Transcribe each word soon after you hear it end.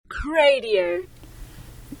Radio.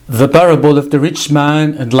 The parable of the rich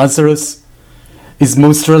man and Lazarus is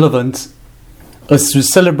most relevant as we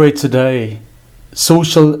celebrate today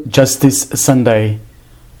Social Justice Sunday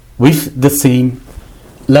with the theme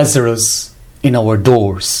Lazarus in our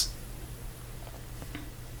doors.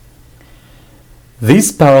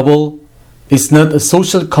 This parable is not a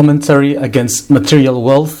social commentary against material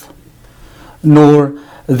wealth, nor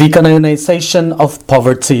the canonization of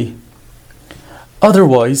poverty.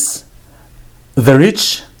 Otherwise, the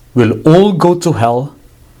rich will all go to hell,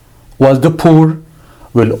 while the poor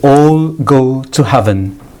will all go to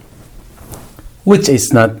heaven, which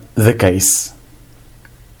is not the case.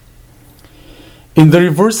 In the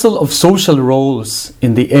reversal of social roles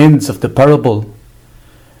in the ends of the parable,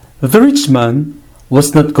 the rich man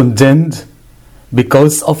was not condemned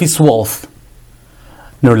because of his wealth,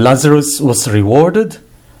 nor Lazarus was rewarded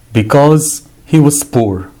because he was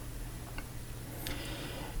poor.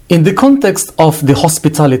 In the context of the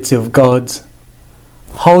hospitality of God,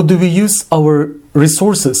 how do we use our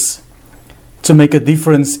resources to make a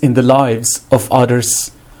difference in the lives of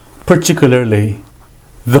others, particularly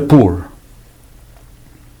the poor?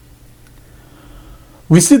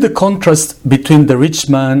 We see the contrast between the rich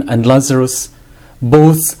man and Lazarus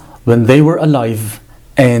both when they were alive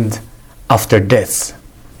and after death.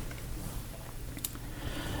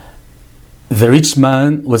 The rich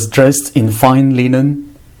man was dressed in fine linen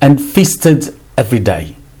and feasted every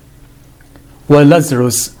day, while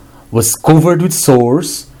Lazarus was covered with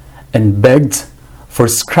sores and begged for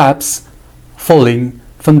scraps falling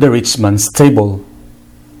from the rich man's table,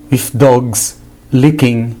 with dogs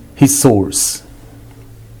licking his sores.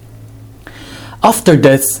 After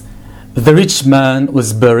death, the rich man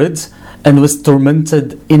was buried and was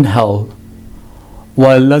tormented in hell,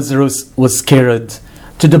 while Lazarus was carried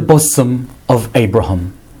to the bosom of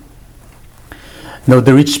Abraham. Now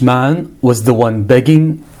the rich man was the one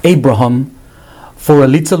begging Abraham for a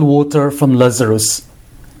little water from Lazarus,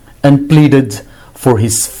 and pleaded for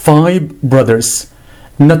his 5 brothers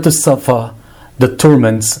not to suffer the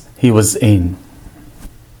torments he was in.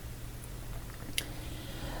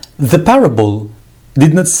 The parable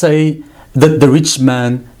did not say that the rich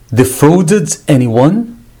man defrauded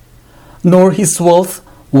anyone, nor his wealth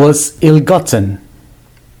was ill-gotten.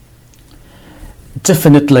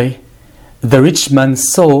 Definitely, the rich man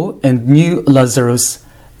saw and knew Lazarus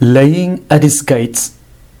laying at his gates,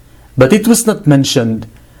 but it was not mentioned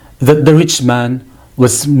that the rich man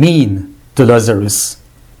was mean to Lazarus.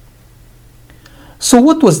 So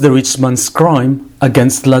what was the rich man's crime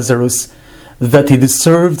against Lazarus that he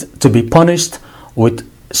deserved to be punished with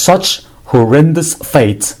such horrendous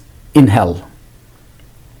fate in hell?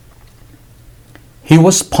 He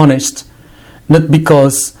was punished not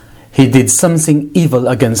because he did something evil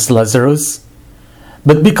against Lazarus,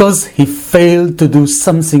 but because he failed to do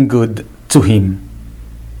something good to him.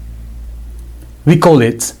 We call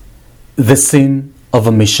it the sin of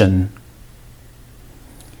omission.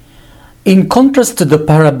 In contrast to the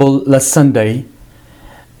parable last Sunday,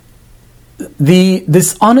 the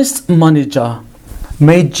dishonest manager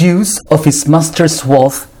made use of his master's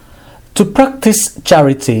wealth to practice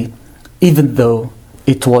charity, even though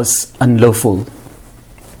it was unlawful.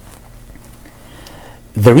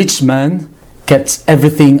 The rich man kept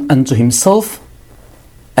everything unto himself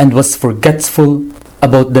and was forgetful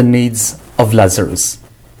about the needs of Lazarus.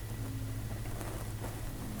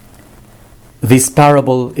 This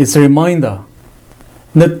parable is a reminder,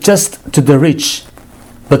 not just to the rich,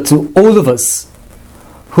 but to all of us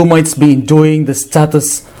who might be enjoying the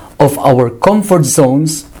status of our comfort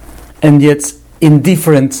zones and yet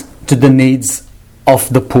indifferent to the needs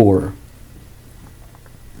of the poor.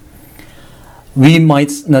 We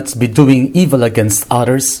might not be doing evil against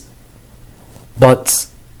others, but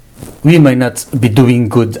we may not be doing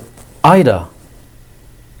good either.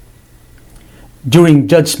 During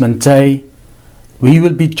Judgment Day, we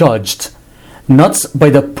will be judged not by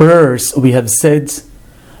the prayers we have said,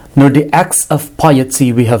 nor the acts of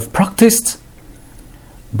piety we have practiced,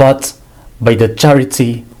 but by the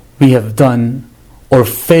charity we have done or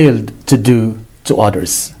failed to do to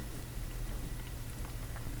others.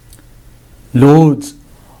 Lord,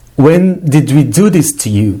 when did we do this to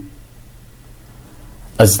you?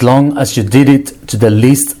 As long as you did it to the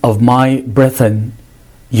least of my brethren,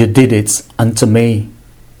 you did it unto me.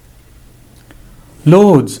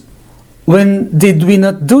 Lord, when did we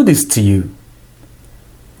not do this to you?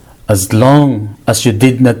 As long as you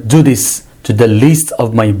did not do this to the least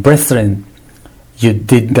of my brethren, you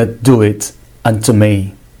did not do it unto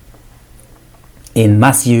me. In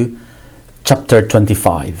Matthew chapter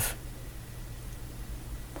 25.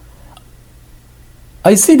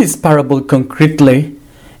 I see this parable concretely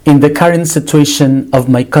in the current situation of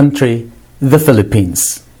my country, the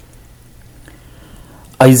Philippines.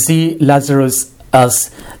 I see Lazarus as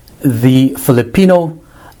the Filipino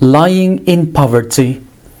lying in poverty,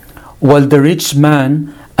 while the rich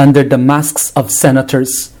man, under the masks of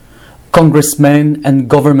senators, congressmen, and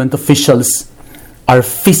government officials, are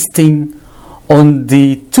feasting on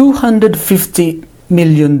the $250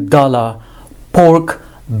 million pork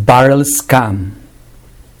barrel scam.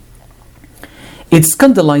 It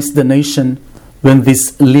scandalized the nation when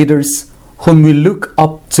these leaders, whom we look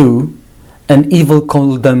up to and even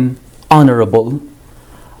call them honorable,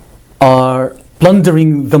 are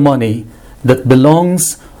plundering the money that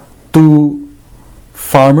belongs to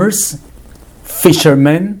farmers,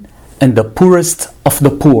 fishermen, and the poorest of the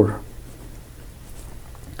poor.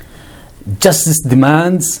 Justice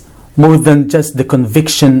demands more than just the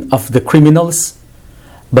conviction of the criminals,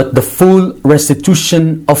 but the full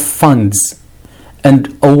restitution of funds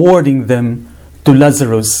and awarding them to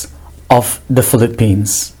Lazarus of the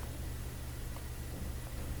Philippines.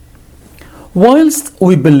 Whilst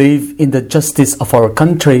we believe in the justice of our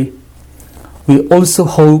country, we also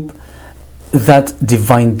hope that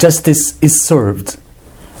divine justice is served,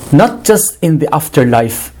 not just in the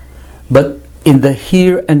afterlife, but in the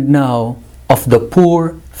here and now of the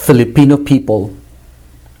poor Filipino people.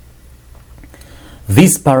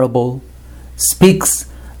 This parable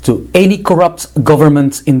speaks to any corrupt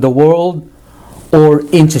government in the world or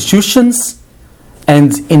institutions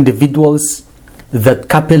and individuals that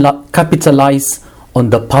capitalize on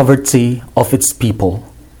the poverty of its people.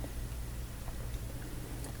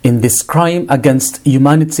 In this crime against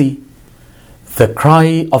humanity, the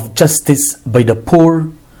cry of justice by the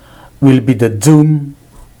poor will be the doom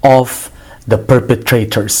of the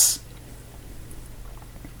perpetrators.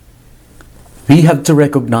 We have to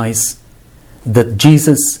recognize that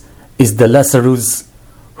Jesus is the Lazarus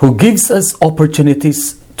who gives us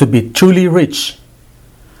opportunities to be truly rich.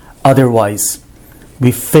 Otherwise,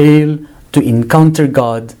 we fail to encounter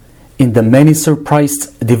God in the many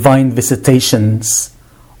surprised divine visitations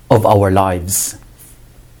of our lives.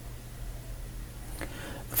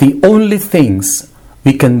 The only things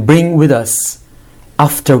we can bring with us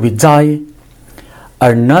after we die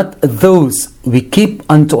are not those we keep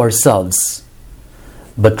unto ourselves,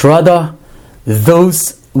 but rather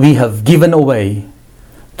those we have given away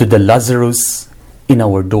to the Lazarus in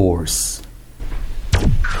our doors.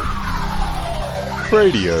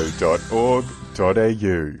 Radio.org.au